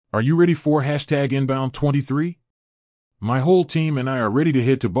Are you ready for #Inbound 23? My whole team and I are ready to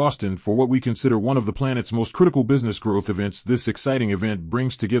head to Boston for what we consider one of the planet's most critical business growth events. This exciting event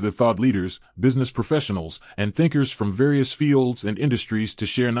brings together thought leaders, business professionals, and thinkers from various fields and industries to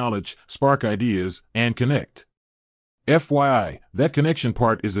share knowledge, spark ideas, and connect. FYI, that connection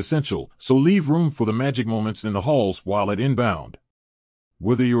part is essential, so leave room for the magic moments in the halls while at Inbound.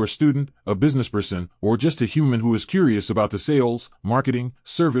 Whether you're a student, a business person, or just a human who is curious about the sales, marketing,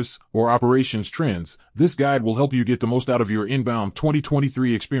 service, or operations trends, this guide will help you get the most out of your Inbound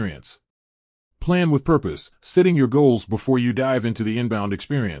 2023 experience. Plan with purpose, setting your goals before you dive into the Inbound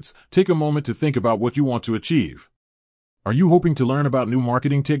experience. Take a moment to think about what you want to achieve. Are you hoping to learn about new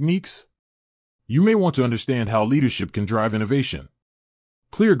marketing techniques? You may want to understand how leadership can drive innovation.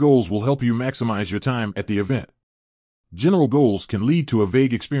 Clear goals will help you maximize your time at the event. General goals can lead to a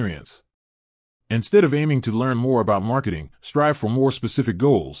vague experience. Instead of aiming to learn more about marketing, strive for more specific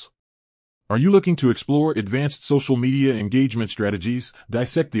goals. Are you looking to explore advanced social media engagement strategies,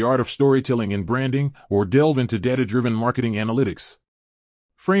 dissect the art of storytelling and branding, or delve into data-driven marketing analytics?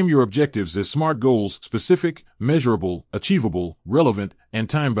 Frame your objectives as SMART goals: specific, measurable, achievable, relevant, and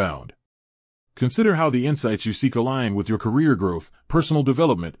time-bound. Consider how the insights you seek align with your career growth, personal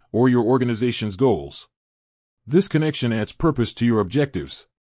development, or your organization's goals. This connection adds purpose to your objectives.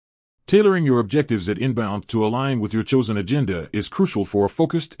 Tailoring your objectives at Inbound to align with your chosen agenda is crucial for a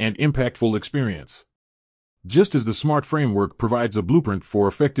focused and impactful experience. Just as the SMART framework provides a blueprint for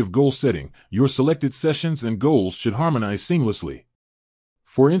effective goal setting, your selected sessions and goals should harmonize seamlessly.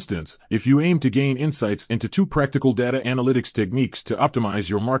 For instance, if you aim to gain insights into 2 practical data analytics techniques to optimize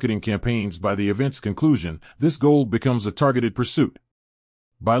your marketing campaigns by the event's conclusion, this goal becomes a targeted pursuit.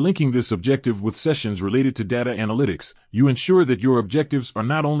 By linking this objective with sessions related to data analytics, you ensure that your objectives are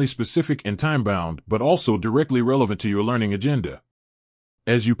not only specific and time-bound, but also directly relevant to your learning agenda.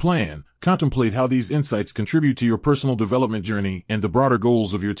 As you plan, contemplate how these insights contribute to your personal development journey and the broader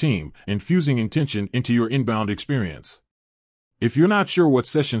goals of your team, infusing intention into your Inbound experience. If you're not sure what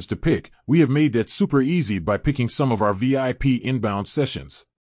sessions to pick, we have made that super easy by picking some of our VIP Inbound sessions.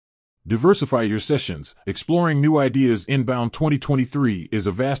 Diversify your sessions. Exploring new ideas. Inbound 2023 is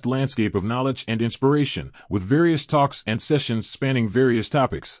a vast landscape of knowledge and inspiration, with various talks and sessions spanning various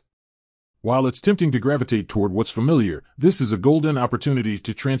topics. While it's tempting to gravitate toward what's familiar, this is a golden opportunity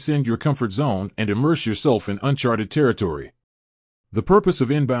to transcend your comfort zone and immerse yourself in uncharted territory. The purpose of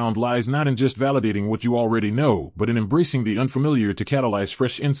Inbound lies not in just validating what you already know, but in embracing the unfamiliar to catalyze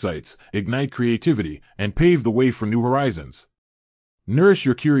fresh insights, ignite creativity, and pave the way for new horizons. Nourish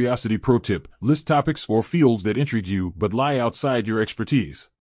your curiosity. Pro tip: list topics or fields that intrigue you but lie outside your expertise.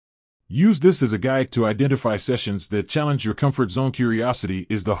 Use this as a guide to identify sessions that challenge your comfort zone. Curiosity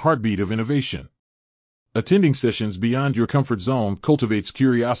is the heartbeat of innovation. Attending sessions beyond your comfort zone cultivates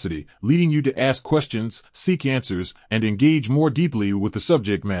curiosity, leading you to ask questions, seek answers, and engage more deeply with the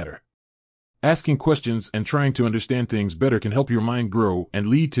subject matter. Asking questions and trying to understand things better can help your mind grow and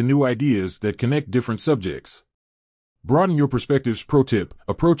lead to new ideas that connect different subjects. Broaden your perspectives. Pro tip: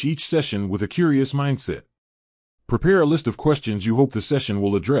 approach each session with a curious mindset. Prepare a list of questions you hope the session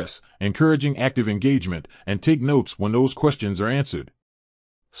will address, encouraging active engagement, and take notes when those questions are answered.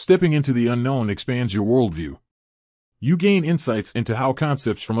 Stepping into the unknown expands your worldview. You gain insights into how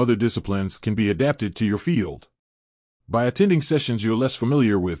concepts from other disciplines can be adapted to your field. By attending sessions you're less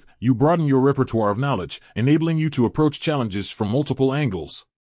familiar with, you broaden your repertoire of knowledge, enabling you to approach challenges from multiple angles.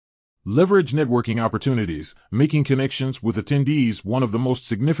 Leverage networking opportunities. Making connections with attendees. One of the most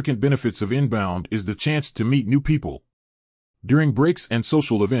significant benefits of Inbound is the chance to meet new people. During breaks and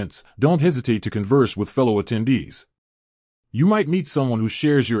social events, don't hesitate to converse with fellow attendees. You might meet someone who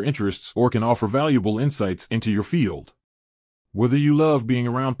shares your interests or can offer valuable insights into your field. Whether you love being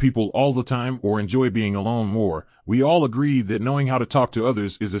around people all the time or enjoy being alone more, we all agree that knowing how to talk to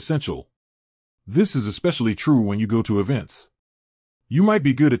others is essential. This is especially true when you go to events. You might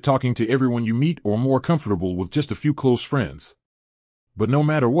be good at talking to everyone you meet or more comfortable with just a few close friends. But no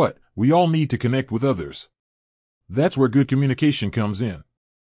matter what, we all need to connect with others. That's where good communication comes in.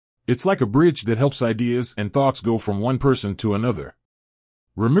 It's like a bridge that helps ideas and thoughts go from one person to another.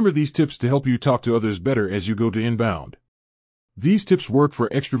 Remember these tips to help you talk to others better as you go to Inbound. These tips work for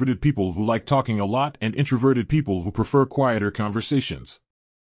extroverted people who like talking a lot and introverted people who prefer quieter conversations.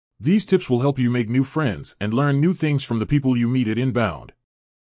 These tips will help you make new friends and learn new things from the people you meet at Inbound.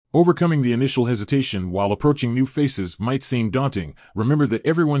 Overcoming the initial hesitation while approaching new faces might seem daunting. Remember that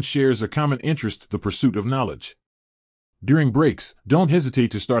everyone shares a common interest: the pursuit of knowledge. During breaks, don't hesitate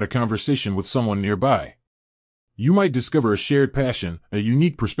to start a conversation with someone nearby. You might discover a shared passion, a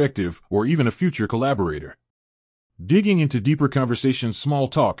unique perspective, or even a future collaborator. Digging into deeper conversations, small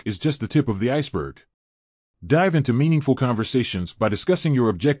talk is just the tip of the iceberg. Dive into meaningful conversations by discussing your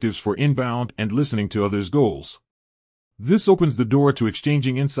objectives for inbound and listening to others' goals. This opens the door to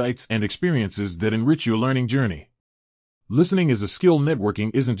exchanging insights and experiences that enrich your learning journey. Listening as a skill. Networking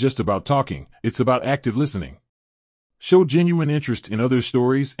isn't just about talking, it's about active listening. Show genuine interest in others'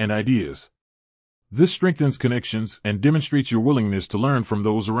 stories and ideas. This strengthens connections and demonstrates your willingness to learn from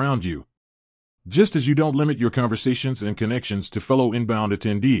those around you. Just as you don't limit your conversations and connections to fellow inbound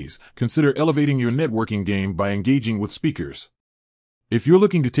attendees, consider elevating your networking game by engaging with speakers. If you're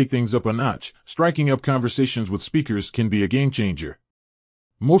looking to take things up a notch, striking up conversations with speakers can be a game changer.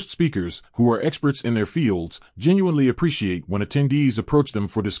 Most speakers, who are experts in their fields, genuinely appreciate when attendees approach them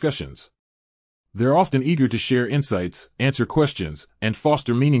for discussions. They're often eager to share insights, answer questions, and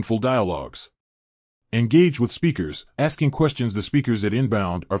foster meaningful dialogues. Engage with speakers, asking questions. The speakers at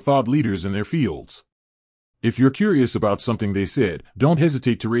Inbound are thought leaders in their fields. If you're curious about something they said, don't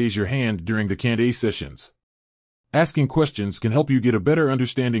hesitate to raise your hand during the Q&A sessions. Asking questions can help you get a better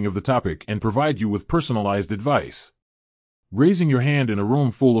understanding of the topic and provide you with personalized advice. Raising your hand in a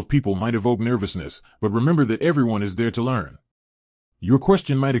room full of people might evoke nervousness, but remember that everyone is there to learn. Your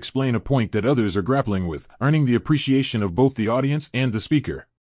question might explain a point that others are grappling with, earning the appreciation of both the audience and the speaker.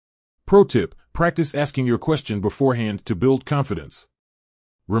 Pro tip: practice asking your question beforehand to build confidence.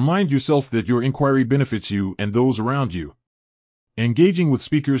 Remind yourself that your inquiry benefits you and those around you. Engaging with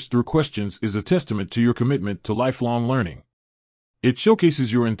speakers through questions is a testament to your commitment to lifelong learning. It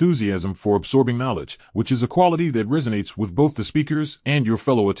showcases your enthusiasm for absorbing knowledge, which is a quality that resonates with both the speakers and your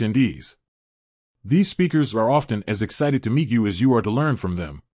fellow attendees. These speakers are often as excited to meet you as you are to learn from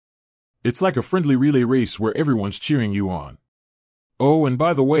them. It's like a friendly relay race where everyone's cheering you on. Oh, and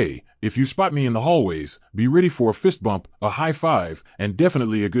by the way, if you spot me in the hallways, be ready for a fist bump, a high five, and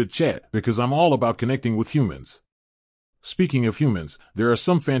definitely a good chat, because I'm all about connecting with humans. Speaking of humans, there are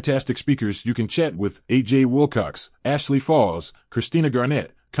some fantastic speakers you can chat with: A.J. Wilcox, Ashley Fawes, Christina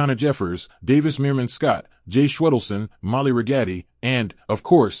Garnett, Connor Jeffers, Davis Meerman Scott, Jay Schwedelson, Molly Rigatti, and, of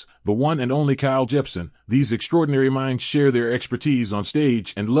course, the one and only Kyle Jepson. These extraordinary minds share their expertise on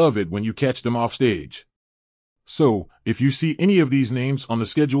stage and love it when you catch them off stage. So, if you see any of these names on the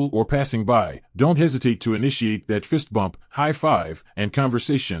schedule or passing by, don't hesitate to initiate that fist bump, high five, and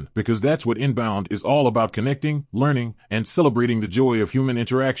conversation, because that's what Inbound is all about: connecting, learning, and celebrating the joy of human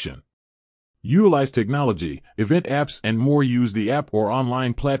interaction. Utilize technology, event apps, and more. Use the app or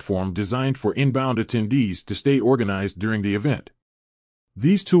online platform designed for Inbound attendees to stay organized during the event.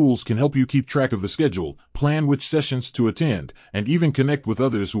 These tools can help you keep track of the schedule, plan which sessions to attend, and even connect with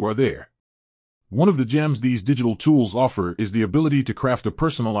others who are there. One of the gems these digital tools offer is the ability to craft a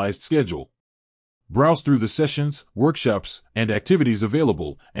personalized schedule. Browse through the sessions, workshops, and activities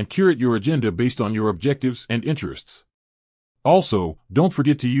available, and curate your agenda based on your objectives and interests. Also, don't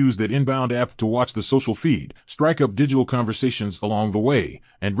forget to use that Inbound app to watch the social feed, strike up digital conversations along the way,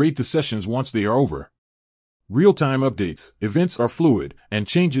 and rate the sessions once they are over. Real-time updates: events are fluid, and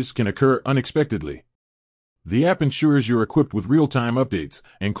changes can occur unexpectedly. The app ensures you're equipped with real-time updates,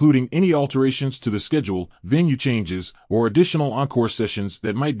 including any alterations to the schedule, venue changes, or additional encore sessions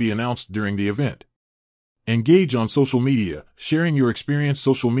that might be announced during the event. Engage on social media. Sharing your experience.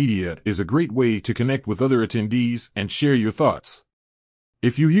 Social media is a great way to connect with other attendees and share your thoughts.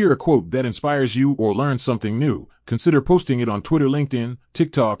 If you hear a quote that inspires you or learn something new, consider posting it on Twitter, LinkedIn,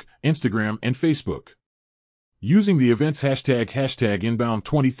 TikTok, Instagram, and Facebook. Using the event's hashtag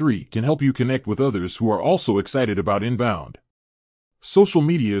 #Inbound23 can help you connect with others who are also excited about Inbound. Social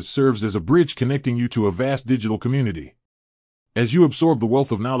media serves as a bridge connecting you to a vast digital community. As you absorb the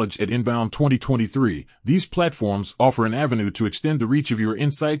wealth of knowledge at Inbound 2023, these platforms offer an avenue to extend the reach of your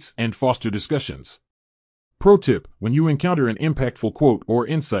insights and foster discussions. Pro tip: when you encounter an impactful quote or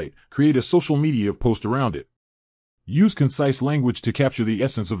insight, create a social media post around it. Use concise language to capture the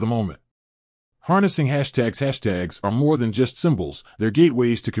essence of the moment. Harnessing hashtags. Hashtags are more than just symbols, they're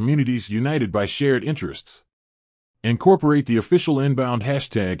gateways to communities united by shared interests. Incorporate the official Inbound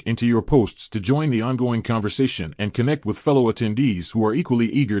hashtag into your posts to join the ongoing conversation and connect with fellow attendees who are equally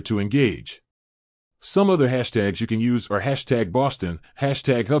eager to engage. Some other hashtags you can use are #Boston,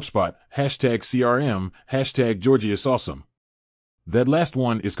 #HubSpot, #CRM, #GeorgiaSawesome. That last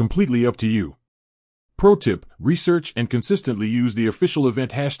one is completely up to you. Pro tip: research and consistently use the official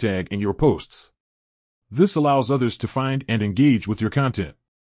event hashtag in your posts. This allows others to find and engage with your content.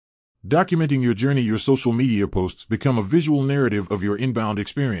 Documenting your journey. Your social media posts become a visual narrative of your Inbound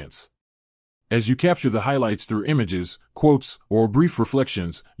experience. As you capture the highlights through images, quotes, or brief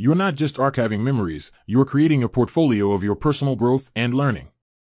reflections, you're not just archiving memories, you're creating a portfolio of your personal growth and learning.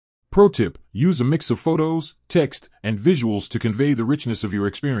 Pro tip: use a mix of photos, text, and visuals to convey the richness of your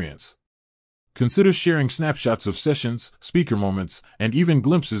experience. Consider sharing snapshots of sessions, speaker moments, and even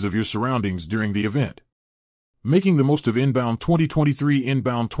glimpses of your surroundings during the event. Making the most of Inbound 2023.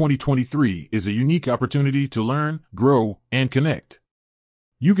 Inbound 2023 is a unique opportunity to learn, grow, and connect.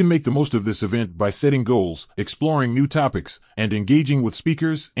 You can make the most of this event by setting goals, exploring new topics, and engaging with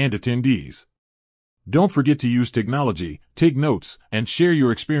speakers and attendees. Don't forget to use technology, take notes, and share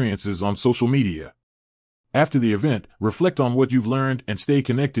your experiences on social media. After the event, reflect on what you've learned and stay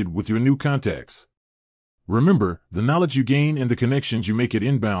connected with your new contacts. Remember, the knowledge you gain and the connections you make at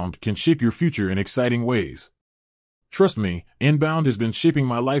Inbound can shape your future in exciting ways. Trust me, Inbound has been shaping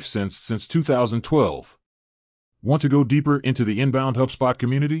my life since 2012. Want to go deeper into the Inbound HubSpot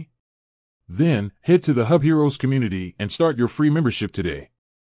community? Then, head to the Hub Heroes community and start your free membership today.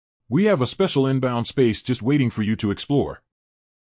 We have a special Inbound space just waiting for you to explore.